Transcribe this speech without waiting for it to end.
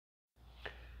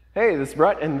Hey, this is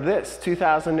Brett, and this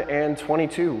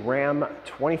 2022 Ram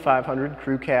 2500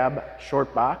 Crew Cab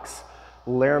Short Box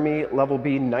Laramie Level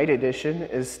B Night Edition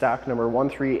is stock number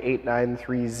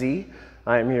 13893Z.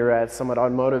 I am here at Summit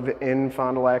Automotive in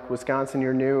Fond du Lac, Wisconsin,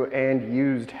 your new and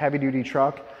used heavy-duty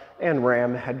truck and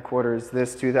Ram headquarters.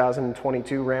 This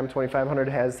 2022 Ram 2500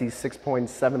 has the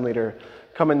 6.7-liter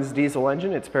Cummins diesel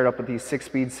engine. It's paired up with the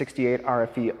 6-speed 68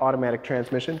 RFE automatic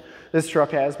transmission. This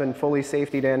truck has been fully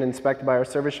safetied and inspected by our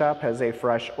service shop, has a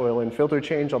fresh oil and filter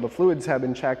change. All the fluids have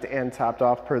been checked and topped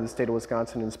off per the state of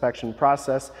Wisconsin inspection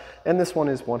process, and this one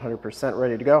is 100%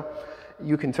 ready to go.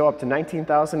 You can tow up to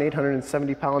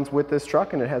 19,870 pounds with this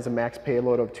truck, and it has a max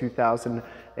payload of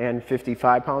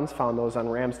 2,055 pounds. Found those on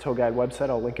Ram's Tow Guide website.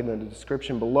 I'll link in the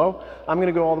description below. I'm going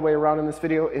to go all the way around in this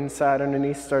video, inside,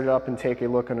 underneath, start it up, and take a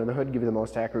look under the hood, give you the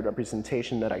most accurate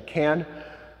representation that I can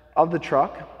of the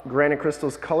truck. Granite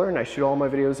crystals color, and I shoot all my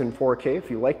videos in 4K.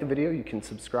 If you like the video, you can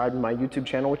subscribe to my YouTube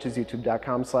channel, which is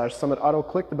youtube.com/summitauto.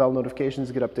 Click the bell notifications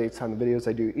to get updates on the videos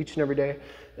I do each and every day,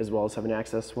 as well as having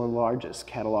access to one of the largest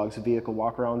catalogs of vehicle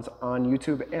walkarounds on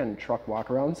YouTube and truck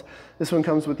walkarounds. This one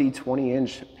comes with the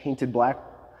 20-inch painted black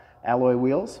alloy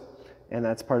wheels, and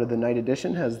that's part of the Night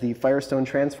Edition. Has the Firestone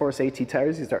Transforce AT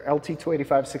tires. These are LT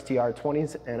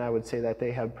 285/60R20s, and I would say that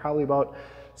they have probably about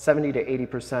 70 to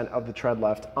 80% of the tread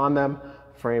left on them.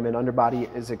 Frame and underbody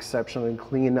is exceptionally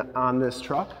clean on this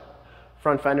truck.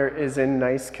 Front fender is in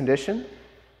nice condition.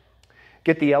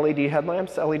 Get the LED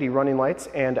headlamps, LED running lights,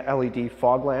 and LED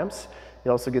fog lamps. You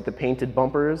also get the painted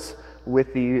bumpers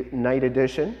with the Night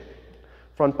Edition.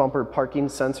 Front bumper parking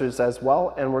sensors as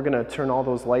well, and we're going to turn all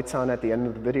those lights on at the end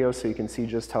of the video so you can see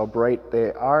just how bright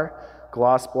they are.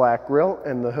 Gloss black grille,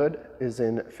 and the hood is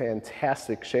in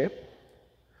fantastic shape.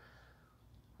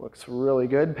 Looks really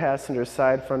good. Passenger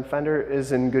side front fender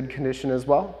is in good condition as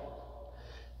well.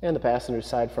 And the passenger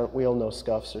side front wheel, no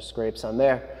scuffs or scrapes on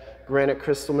there. Granite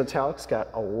crystal metallic's got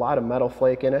a lot of metal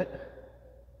flake in it.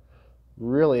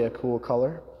 Really a cool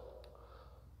color.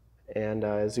 And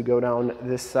as you go down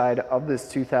this side of this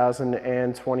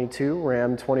 2022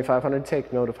 Ram 2500,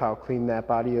 take note of how clean that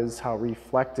body is, how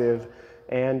reflective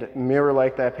and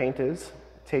mirror-like that paint is.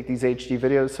 Take these HD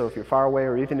videos, so if you're far away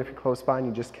or even if you're close by and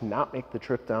you just cannot make the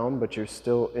trip down, but you're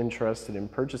still interested in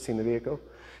purchasing the vehicle,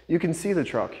 you can see the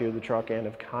truck, hear the truck, and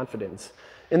have confidence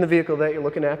in the vehicle that you're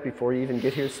looking at before you even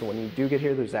get here. So when you do get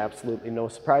here, there's absolutely no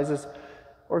surprises.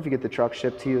 Or if you get the truck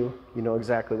shipped to you, you know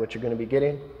exactly what you're going to be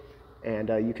getting. And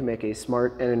you can make a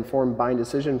smart and informed buying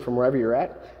decision from wherever you're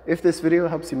at. If this video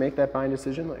helps you make that buying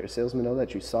decision, let your salesman know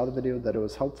that you saw the video, that it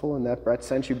was helpful, and that Brett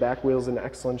sent you. Back wheels in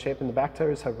excellent shape, and the back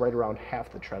tires have right around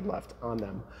half the tread left on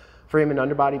them. Frame and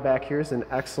underbody back here is in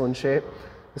excellent shape.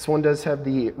 This one does have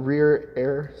the rear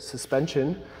air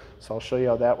suspension, so I'll show you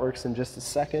how that works in just a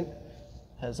second.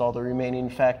 Has all the remaining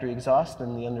factory exhaust,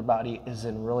 and the underbody is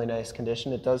in really nice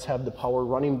condition. It does have the power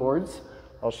running boards.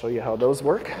 I'll show you how those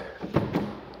work.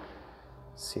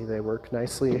 See, they work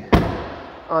nicely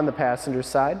on the passenger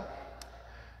side.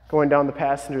 Going down the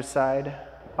passenger side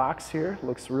box here,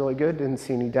 looks really good. Didn't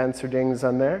see any dents or dings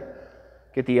on there.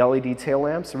 Get the LED tail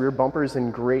lamps. The rear bumper is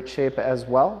in great shape as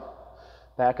well.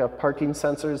 Backup parking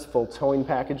sensors, full towing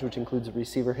package, which includes a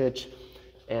receiver hitch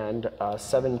and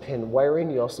 7-pin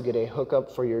wiring. You also get a hookup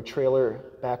for your trailer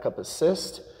backup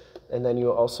assist, and then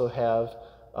you also have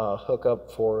a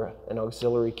hookup for an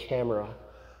auxiliary camera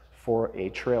for a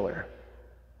trailer.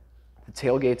 The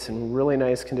tailgate's in really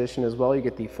nice condition as well. You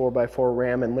get the 4x4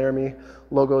 Ram and Laramie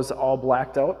logos all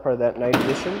blacked out, part of that Night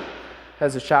Edition.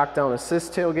 Has a shock down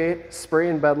assist tailgate, spray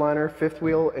and bed liner, fifth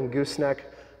wheel and gooseneck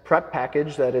prep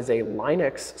package that is a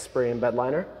Linux spray and bed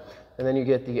liner. And then you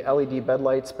get the LED bed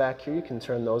lights back here. You can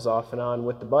turn those off and on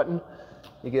with the button.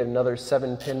 You get another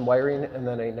 7-pin wiring and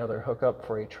then another hookup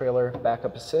for a trailer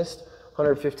backup assist.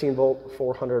 115 volt,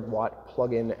 400 watt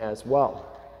plug-in as well.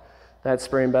 That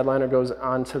spray and bed liner goes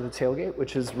onto the tailgate,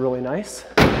 which is really nice.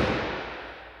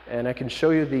 And I can show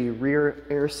you the rear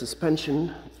air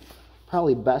suspension,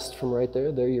 probably best from right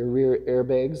there. They're your rear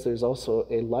airbags. There's also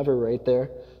a lever right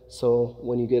there. So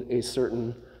when you get a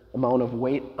certain amount of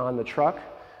weight on the truck,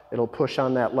 it'll push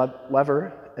on that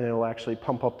lever and it'll actually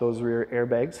pump up those rear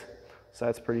airbags. So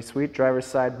that's pretty sweet. Driver's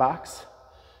side box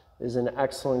is in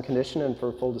excellent condition, and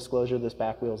for full disclosure, this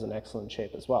back wheel is in excellent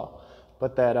shape as well.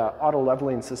 But that auto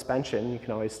leveling suspension, you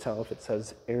can always tell if it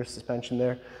says air suspension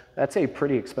there. That's a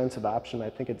pretty expensive option. I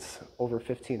think it's over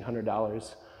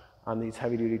 $1,500 on these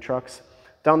heavy duty trucks.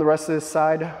 Down the rest of this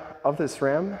side of this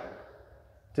Ram,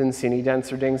 didn't see any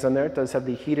dents or dings on there. It does have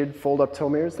the heated fold up tow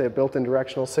mirrors. They have built-in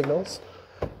directional signals.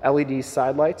 LED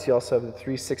side lights. You also have the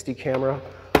 360 camera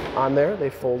on there. They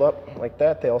fold up like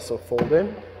that. They also fold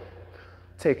in.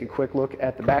 Take a quick look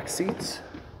at the back seats.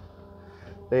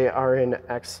 They are in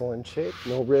excellent shape.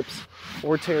 No rips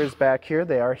or tears back here.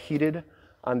 They are heated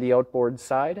on the outboard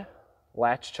side.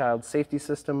 Latch child safety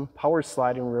system. Power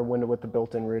sliding rear window with the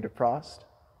built-in rear defrost.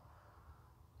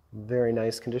 Very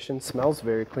nice condition. Smells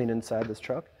very clean inside this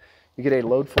truck. You get a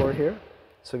load floor here.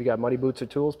 So if you got muddy boots or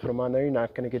tools, put them on there. You're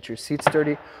not going to get your seats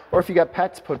dirty. Or if you got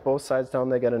pets, put both sides down.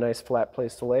 They got a nice flat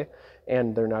place to lay,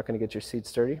 and they're not going to get your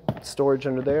seats dirty. Storage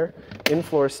under there.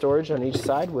 In-floor storage on each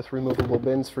side with removable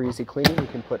bins for easy cleaning. You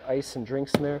can put ice and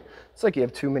drinks in there. It's like you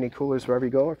have 2 mini coolers wherever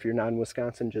you go. If you're not in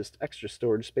Wisconsin, just extra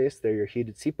storage space. They're your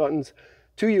heated seat buttons.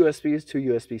 2 USBs, 2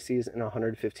 USB-Cs, and a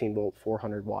 115 volt,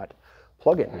 400 watt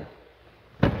plug-in.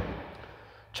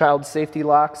 Child safety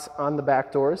locks on the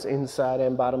back doors, inside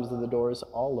and bottoms of the doors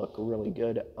all look really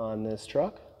good on this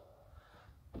truck.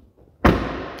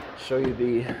 Show you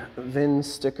the VIN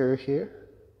sticker here.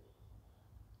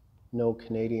 No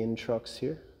Canadian trucks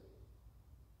here.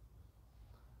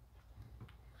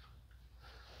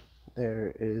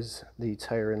 There is the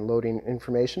tire and loading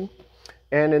information.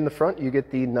 And in the front you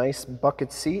get the nice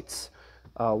bucket seats,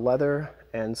 leather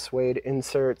and suede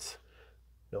inserts.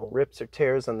 No rips or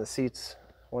tears on the seats.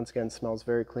 Once again, smells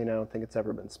very clean. I don't think it's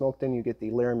ever been smoked in. You get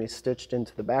the Laramie stitched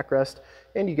into the backrest,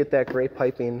 and you get that gray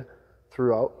piping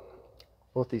throughout.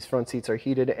 Both these front seats are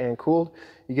heated and cooled.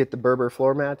 You get the Berber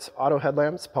floor mats, auto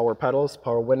headlamps, power pedals,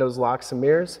 power windows, locks, and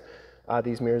mirrors.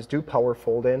 These mirrors do power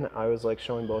fold in. I always like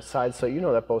showing both sides, so you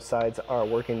know that both sides are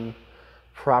working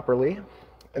properly.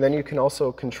 And then you can also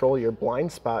control your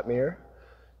blind spot mirror.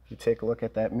 If you take a look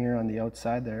at that mirror on the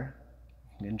outside there,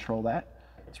 you can control that.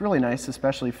 It's really nice,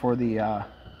 especially for the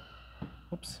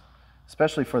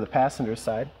passenger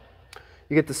side.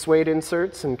 You get the suede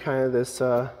inserts and kind of this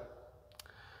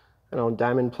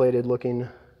diamond plated looking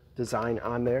design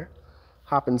on there.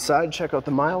 Hop inside, check out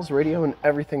the miles, radio, and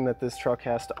everything that this truck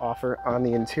has to offer on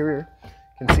the interior. You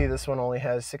can see this one only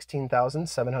has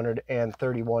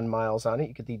 16,731 miles on it.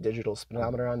 You get the digital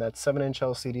speedometer on that 7-inch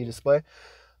LCD display.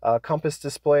 Compass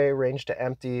display, range to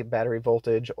empty, battery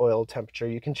voltage, oil temperature.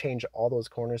 You can change all those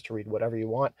corners to read whatever you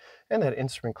want. And that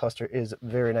instrument cluster is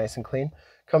very nice and clean.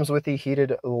 Comes with the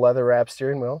heated leather wrap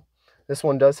steering wheel. This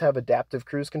one does have adaptive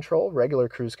cruise control, regular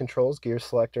cruise controls, gear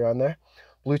selector on there,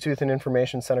 Bluetooth and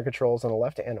information center controls on the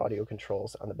left, and audio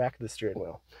controls on the back of the steering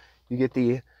wheel. You get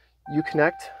the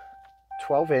Uconnect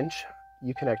 12-inch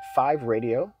Uconnect 5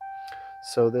 radio.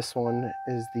 So this one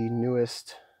is the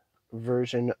newest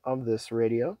version of this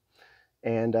radio,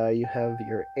 and you have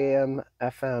your AM,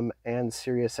 FM, and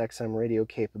Sirius XM radio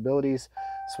capabilities.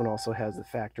 This one also has the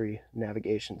factory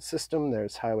navigation system.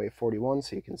 There's Highway 41,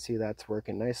 so you can see that's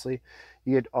working nicely.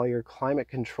 You get all your climate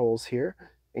controls here,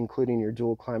 including your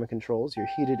dual climate controls, your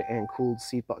heated and cooled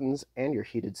seat buttons, and your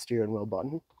heated steering wheel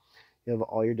button. You have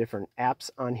all your different apps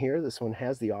on here. This one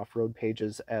has the off-road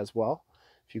pages as well.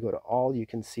 If you go to all, you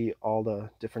can see all the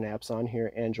different apps on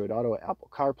here: Android Auto, Apple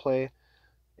CarPlay,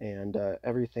 and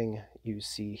everything you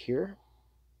see here.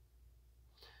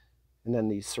 And then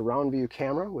the surround view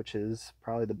camera, which is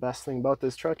probably the best thing about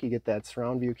this truck. You get that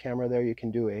surround view camera there. You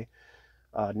can do a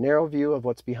narrow view of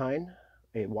what's behind,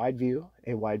 a wide view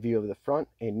of the front,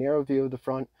 a narrow view of the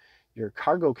front, your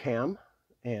cargo cam,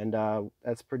 and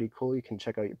that's pretty cool. You can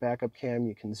check out your backup cam.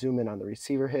 You can zoom in on the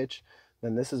receiver hitch.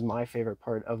 Then this is my favorite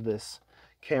part of this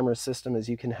camera system, is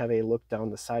you can have a look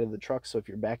down the side of the truck. So if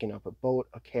you're backing up a boat,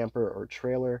 a camper, or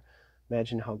trailer,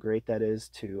 imagine how great that is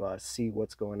to see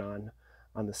what's going on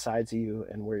the sides of you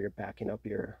and where you're backing up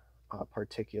your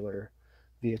particular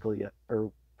vehicle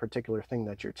or particular thing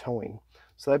that you're towing.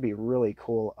 So that'd be really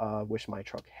cool. Wish my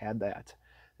truck had that.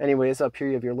 Anyways, up here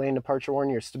you have your lane departure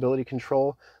warning, your stability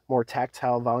control, more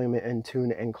tactile volume and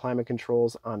tune and climate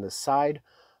controls on the side.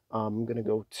 I'm going to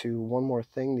go to one more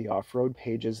thing, the off-road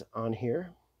pages on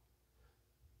here,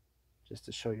 just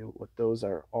to show you what those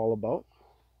are all about.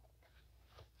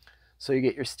 So you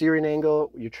get your steering angle,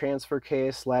 your transfer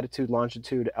case, latitude,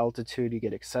 longitude, altitude. You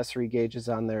get accessory gauges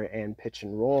on there and pitch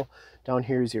and roll. Down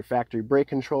here is your factory brake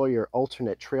control, your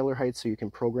alternate trailer height, so you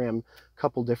can program a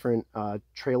couple different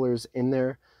trailers in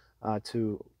there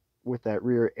with that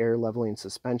rear air leveling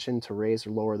suspension to raise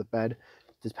or lower the bed,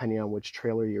 depending on which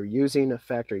trailer you're using. A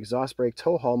factory exhaust brake,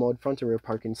 tow haul mode, front and rear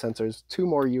parking sensors, 2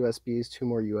 more USBs, 2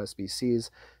 more USB-Cs,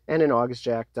 and an aux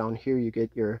jack. Down here you get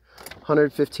your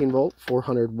 115 volt,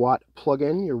 400 watt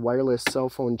plug-in, your wireless cell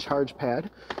phone charge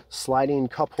pad, sliding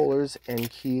cup holders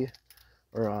and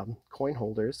coin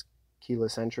holders,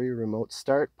 keyless entry, remote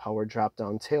start, power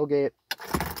drop-down tailgate,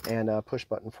 and push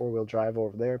button 4-wheel drive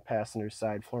over there. Passenger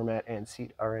side floor mat and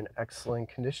seat are in excellent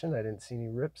condition. I didn't see any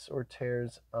rips or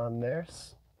tears on there.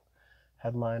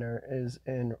 Headliner is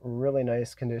in really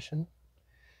nice condition.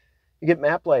 You get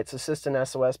map lights, assist and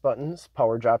SOS buttons,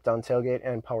 power drop-down tailgate,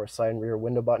 and power side and rear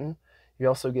window button. You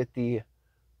also get the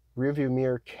rearview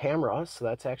mirror camera, so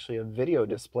that's actually a video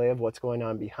display of what's going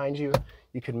on behind you.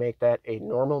 You can make that a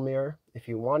normal mirror if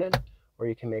you wanted, or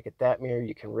you can make it that mirror.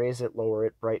 You can raise it, lower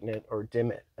it, brighten it, or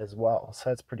dim it as well. So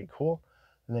that's pretty cool.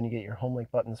 And then you get your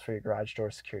Homelink buttons for your garage door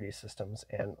security systems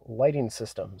and lighting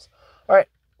systems. All right,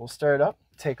 we'll start it up,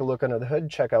 take a look under the hood,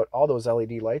 check out all those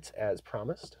LED lights as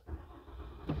promised.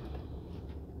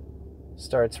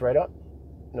 Starts right up.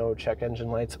 No check engine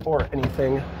lights or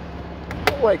anything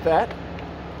like that.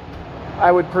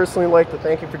 I would personally like to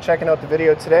thank you for checking out the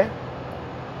video today.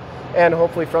 And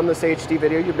hopefully from this HD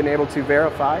video, you've been able to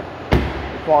verify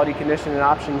the quality, condition, and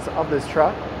options of this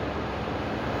truck.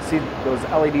 See those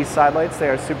LED side lights, they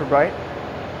are super bright,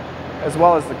 as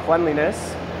well as the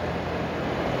cleanliness.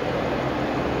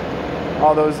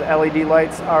 All those LED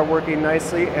lights are working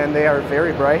nicely and they are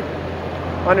very bright.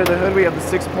 Under the hood we have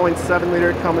the 6.7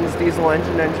 liter Cummins diesel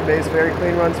engine bay is very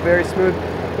clean, runs very smooth.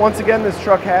 Once again, this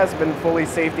truck has been fully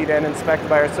safetied and inspected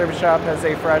by our service shop, has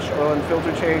a fresh oil and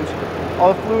filter change.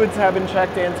 All the fluids have been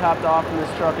checked and topped off, and this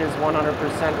truck is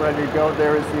 100% ready to go.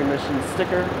 There is the emissions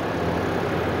sticker.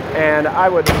 And I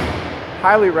would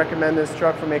highly recommend this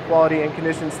truck from a quality and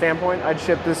condition standpoint. I'd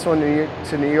ship this one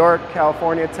to New York,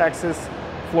 California, Texas,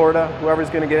 Florida. Whoever's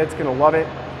going to get it's going to love it.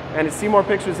 And to see more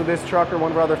pictures of this truck or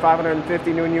one of our other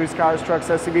 550 new and used cars, trucks,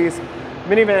 SUVs,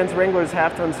 minivans, Wranglers,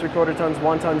 half tons, 3/4 tons,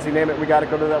 1 tons, you name it, we got to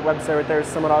go to that website right there,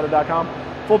 summitauto.com.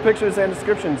 Full pictures and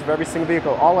descriptions of every single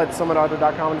vehicle, all at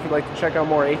summitauto.com. And if you'd like to check out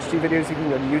more HD videos, you can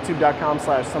go to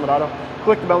youtube.com/summitauto.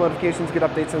 Click the bell notifications, get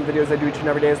updates on the videos I do each and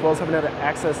every day, as well as having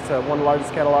access to one of the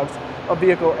largest catalogs of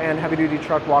vehicle and heavy-duty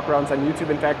truck walkarounds on YouTube.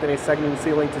 In fact, in a second, you can see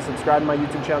a link to subscribe to my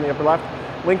YouTube channel in the upper left.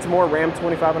 Link to more Ram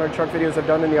 2500 truck videos I've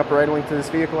done in the upper right, a link to this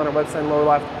vehicle on our website in the lower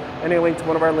left, and a link to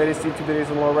one of our latest YouTube videos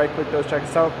in the lower right. Click those, check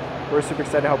us out. We're super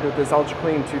excited to help you with this ultra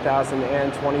clean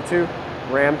 2022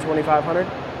 Ram 2500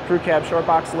 Crew Cab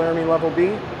Shortbox Laramie Level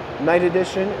B Night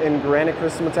Edition in Granite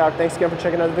Crystal Metallic. Thanks again for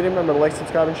checking out the video. Remember to like,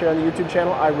 subscribe, and share on the YouTube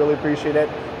channel. I really appreciate it.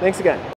 Thanks again.